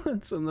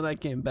piglins, and then I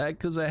came back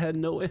because I had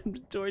no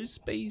inventory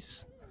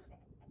space.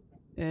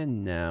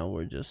 And now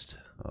we're just...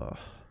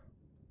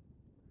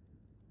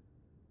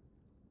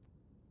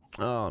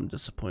 Oh, I'm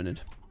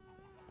disappointed.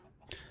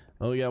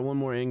 Oh, we got one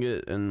more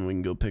ingot, and we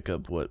can go pick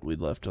up what we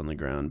left on the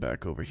ground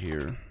back over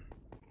here.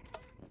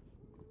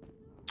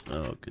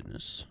 Oh,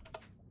 goodness.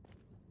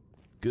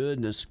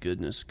 Goodness,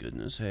 goodness,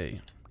 goodness.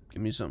 Hey,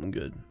 give me something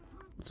good.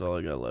 That's all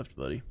I got left,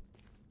 buddy.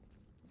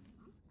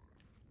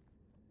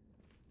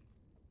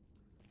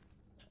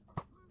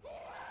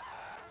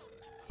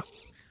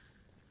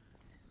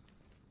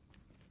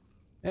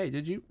 Hey,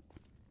 did you?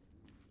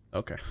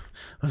 Okay.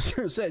 I was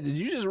gonna say, did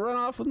you just run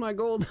off with my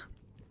gold?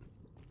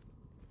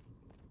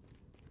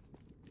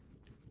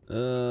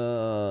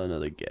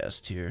 Another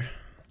ghast here.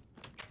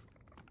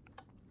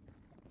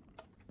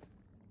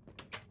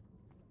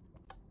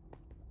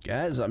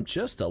 Guys, I'm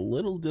just a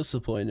little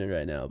disappointed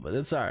right now, but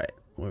it's alright.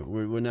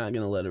 We're not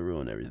gonna let it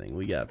ruin everything.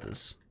 We got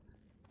this.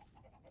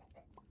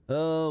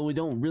 We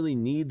don't really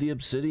need the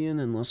obsidian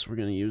unless we're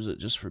gonna use it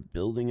just for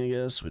building, I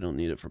guess. We don't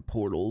need it for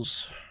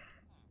portals.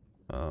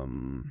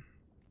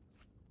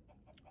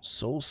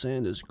 Soul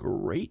sand is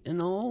great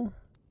and all.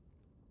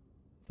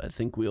 I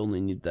think we only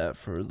need that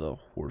for the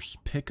horse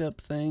pickup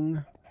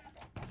thing.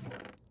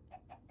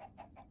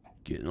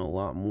 Getting a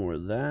lot more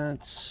of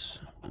that.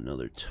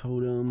 Another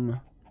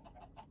totem.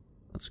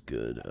 That's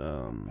good.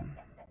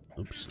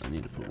 Oops, I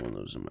need to put one of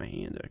those in my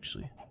hand,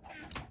 actually.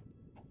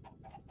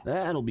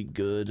 That'll be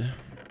good.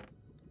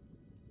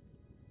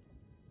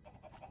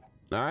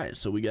 Alright,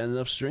 so we got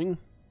enough string.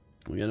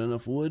 We got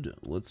enough wood.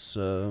 Let's,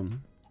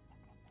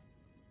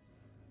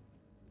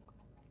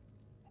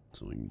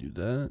 so we can do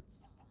that.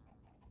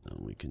 And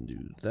we can do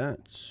that.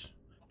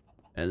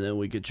 And then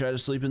we could try to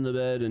sleep in the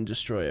bed and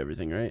destroy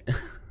everything, right?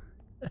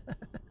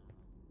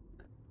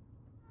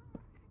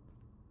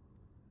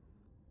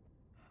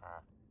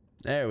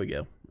 There we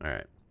go.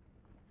 Alright.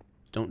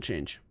 Don't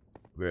change.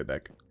 Be right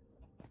back.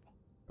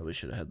 Probably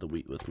should have had the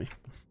wheat with me.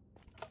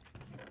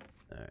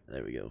 Alright,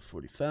 there we go.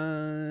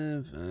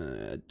 45.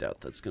 I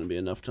doubt that's going to be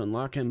enough to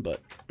unlock him, but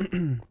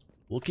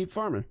we'll keep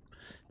farming.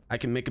 I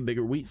can make a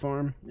bigger wheat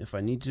farm if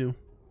I need to.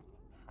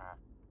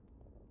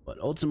 But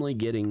ultimately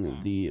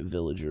getting the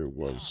villager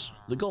was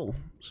the goal,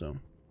 so.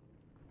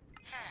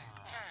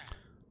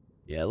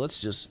 Yeah, I'm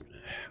just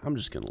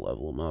going to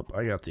level him up.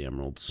 I got the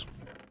emeralds.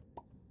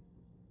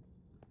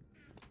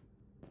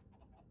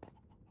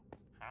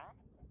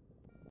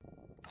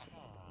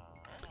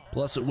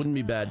 Plus, it wouldn't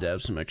be bad to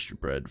have some extra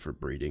bread for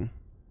breeding.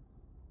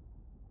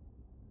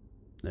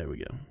 There we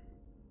go.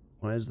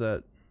 Why is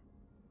that?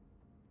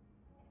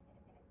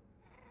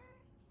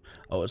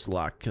 Oh, it's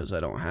locked because I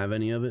don't have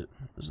any of it.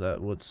 Is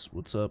that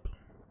what's up?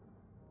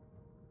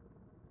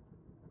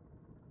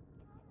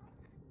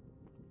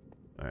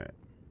 Alright.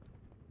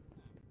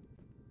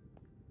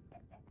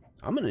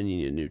 I'm gonna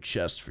need a new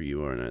chest for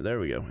you, aren't I? There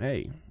we go.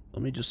 Hey,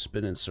 let me just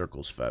spin in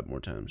circles 5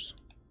 more times.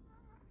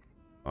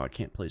 Oh, I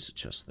can't place a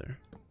chest there.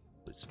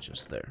 Place a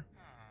chest there.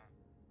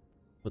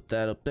 Put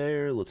that up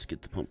there. Let's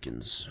get the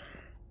pumpkins.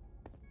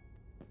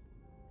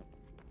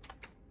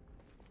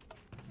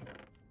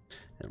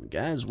 And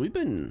guys, we've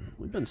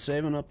been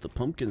saving up the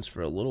pumpkins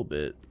for a little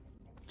bit,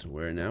 to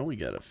where now we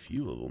got a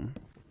few of them.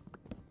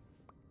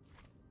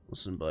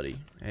 Listen, buddy.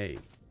 Hey,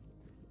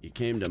 you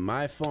came to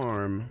my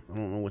farm. I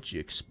don't know what you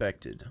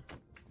expected.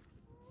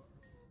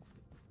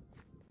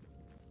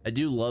 I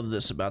do love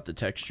this about the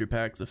texture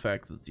pack, the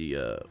fact that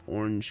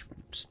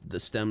the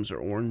stems are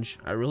orange.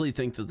 I really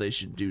think that they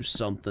should do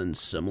something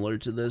similar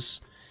to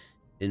this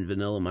in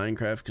vanilla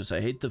Minecraft, because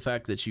I hate the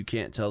fact that you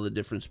can't tell the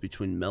difference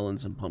between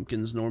melons and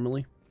pumpkins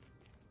normally.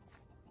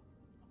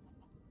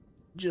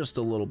 Just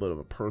a little bit of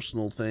a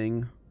personal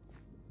thing.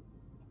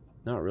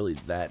 Not really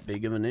that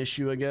big of an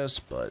issue, I guess,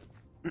 but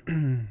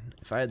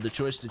if I had the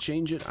choice to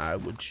change it, I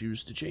would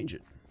choose to change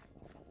it.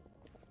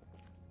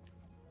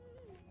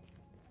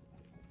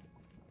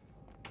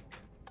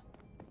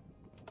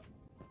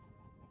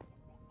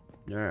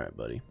 Alright,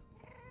 buddy.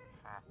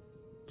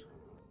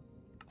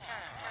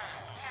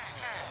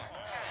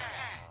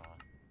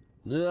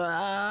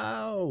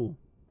 No!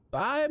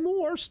 Buy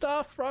more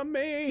stuff from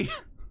me!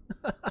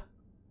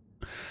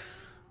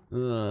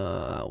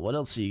 What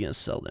else are you gonna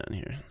sell down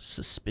here?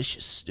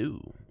 Suspicious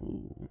stew.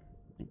 Ooh.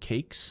 And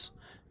cakes?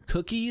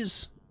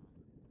 Cookies?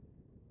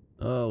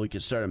 Oh, we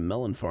could start a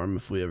melon farm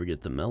if we ever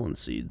get the melon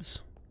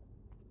seeds.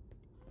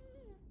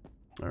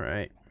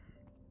 Alright.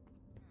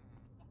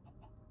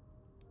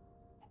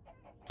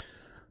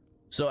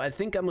 So I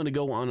think I'm gonna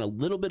go on a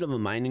little bit of a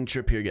mining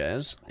trip here,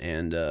 guys,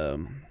 and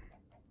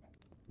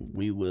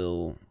we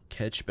will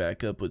catch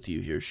back up with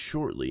you here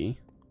shortly.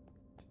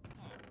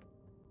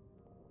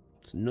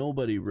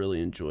 Nobody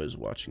really enjoys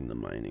watching the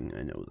mining,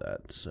 I know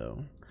that,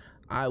 so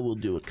I will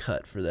do a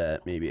cut for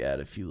that, maybe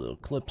add a few little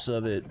clips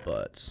of it,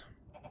 but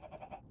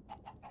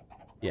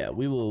yeah,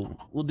 we'll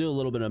do a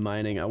little bit of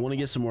mining. I want to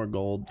get some more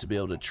gold to be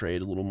able to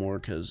trade a little more,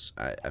 because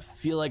I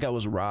feel like I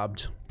was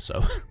robbed,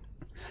 so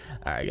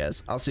alright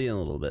guys, I'll see you in a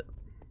little bit.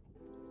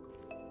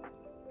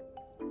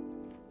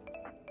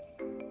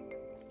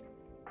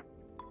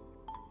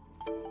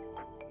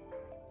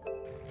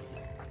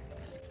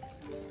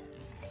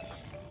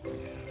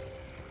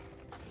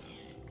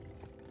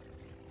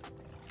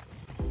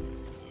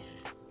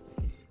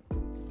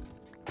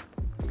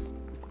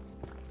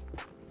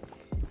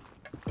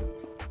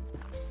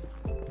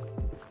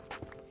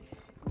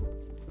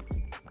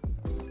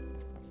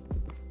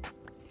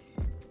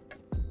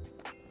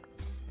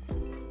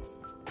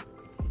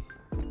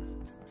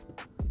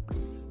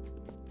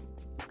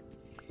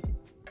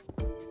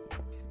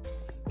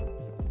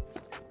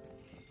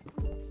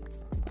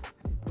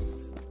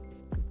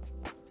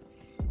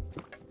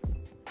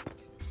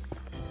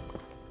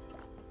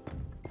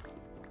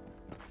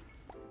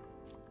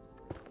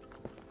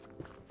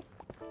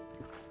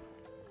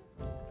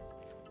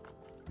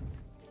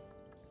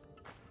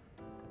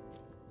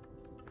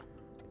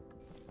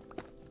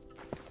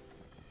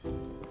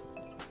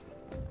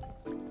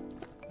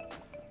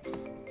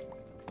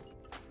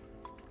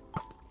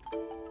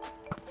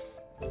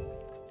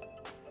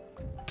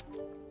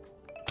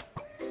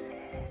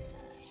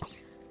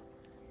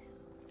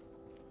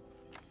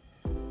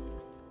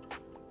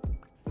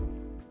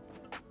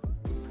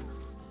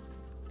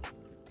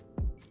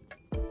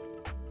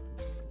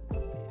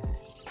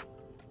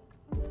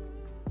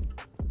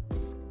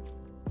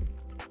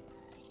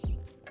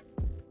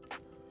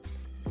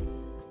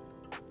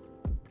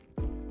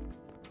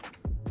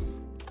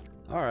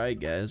 Alright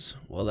guys,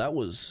 well that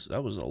was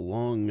a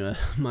long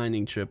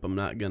mining trip, I'm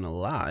not gonna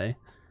lie.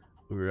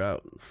 We were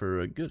out for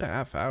a good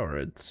half hour,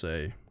 I'd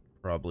say,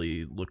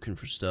 probably looking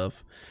for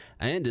stuff.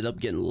 I ended up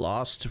getting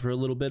lost for a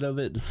little bit of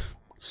it,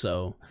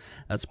 so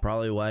that's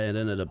probably why it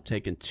ended up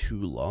taking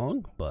too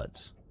long,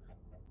 but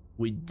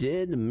we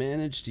did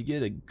manage to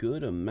get a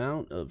good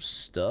amount of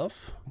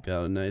stuff.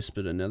 Got a nice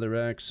bit of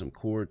netherrack, some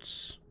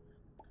quartz.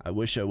 I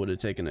wish I would have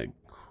taken a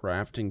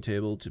crafting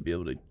table to be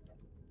able to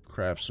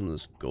craft some of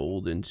this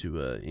gold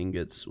into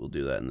ingots. We'll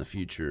do that in the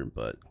future,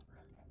 but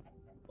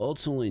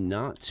ultimately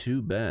not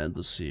too bad.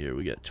 Let's see here,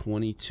 we got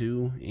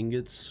 22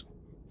 ingots,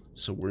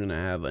 so we're gonna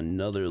have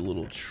another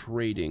little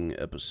trading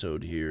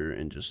episode here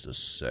in just a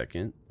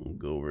second. We'll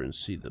go over and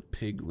see the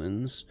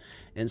piglins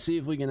and see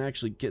if we can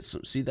actually get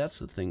some. See, that's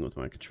the thing with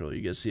my controller,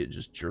 you guys see it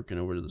just jerking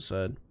over to the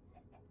side,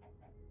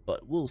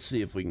 but we'll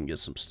see if we can get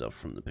some stuff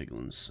from the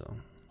piglins. So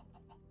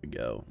here we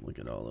go, look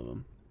at all of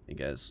them. Hey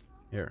guys,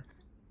 here,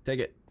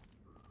 take it.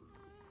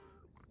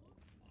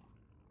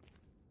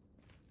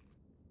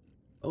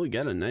 Oh, we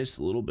got a nice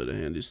little bit of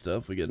handy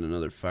stuff. We got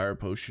another fire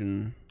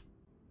potion,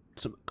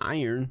 some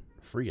iron,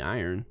 free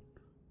iron.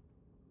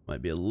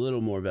 Might be a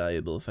little more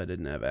valuable if I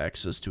didn't have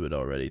access to it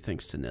already,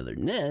 thanks to Nether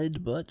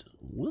Ned, but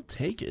we'll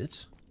take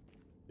it.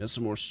 Got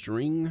some more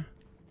string.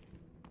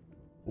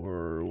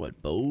 Or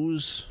what,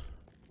 bows?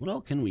 What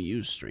all can we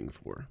use string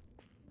for?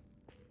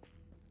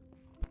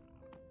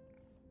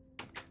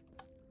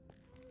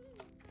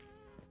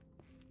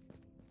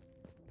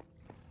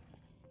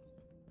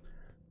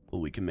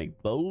 Well, we can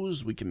make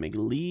bows, we can make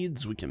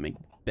leads, we can make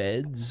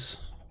beds.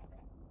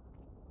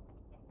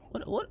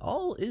 What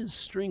all is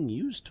string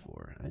used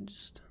for? I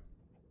just...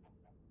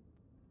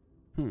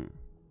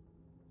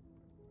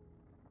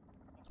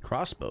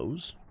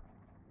 Crossbows.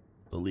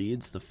 The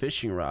leads, the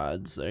fishing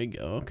rods. There you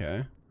go,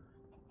 okay.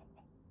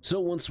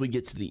 So once we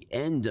get to the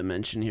end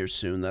dimension here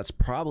soon, that's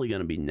probably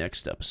going to be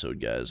next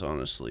episode, guys,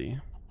 honestly.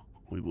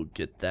 We will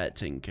get that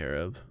taken care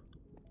of.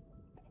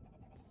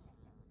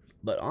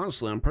 But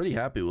honestly, I'm pretty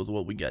happy with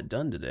what we got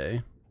done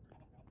today.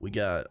 We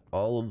got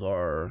all of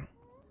our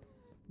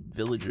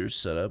villagers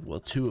set up. Well,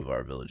 2 of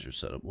our villagers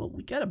set up. Well,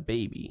 we got a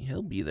baby.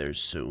 He'll be there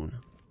soon.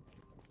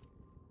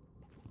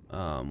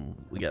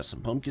 We got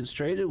some pumpkins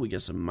traded. We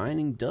got some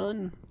mining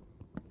done.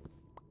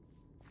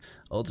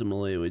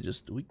 Ultimately, we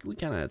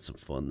kind of had some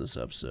fun this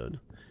episode.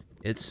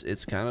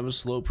 It's kind of a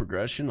slow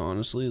progression,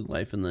 honestly.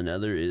 Life in the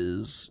Nether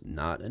is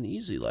not an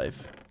easy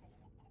life.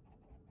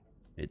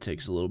 It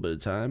takes a little bit of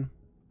time.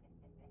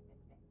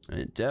 And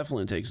it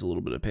definitely takes a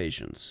little bit of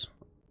patience.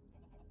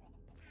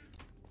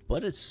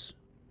 But it's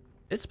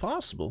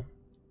possible.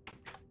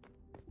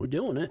 We're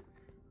doing it.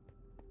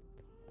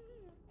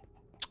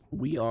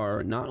 We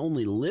are not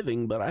only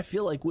living, but I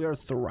feel like we are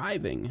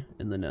thriving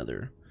in the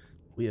Nether.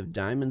 We have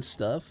diamond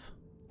stuff.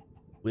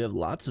 We have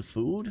lots of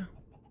food.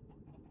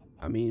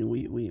 I mean,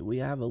 we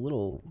have a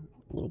little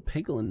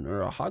piglin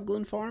or a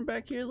hoglin farm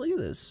back here. Look at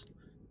this.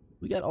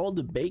 We got all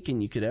the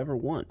bacon you could ever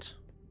want.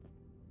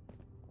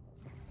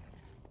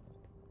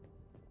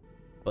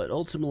 But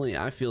ultimately,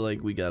 I feel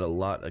like we got a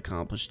lot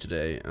accomplished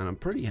today, and I'm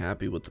pretty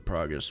happy with the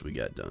progress we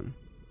got done.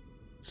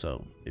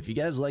 So, if you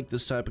guys like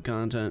this type of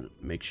content,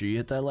 make sure you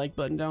hit that like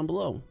button down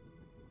below.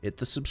 Hit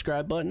the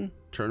subscribe button,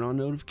 turn on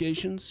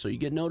notifications so you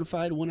get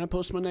notified when I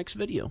post my next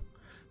video.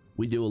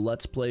 We do a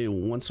Let's Play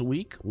once a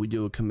week, we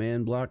do a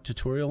command block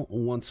tutorial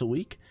once a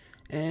week,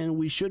 and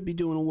we should be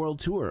doing a world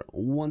tour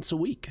once a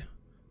week.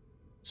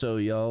 So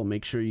y'all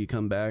make sure you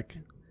come back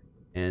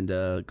and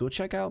go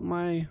check out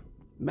my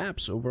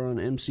maps over on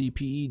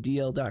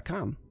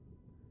mcpedl.com.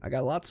 I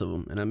got lots of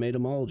them, and I made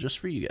them all just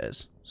for you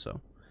guys. So,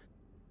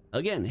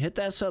 again, hit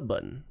that sub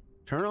button,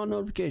 turn on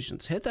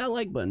notifications, hit that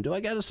like button. Do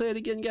I gotta say it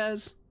again,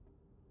 guys?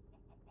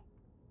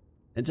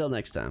 Until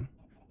next time,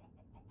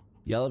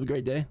 y'all have a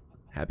great day.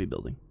 Happy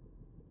building.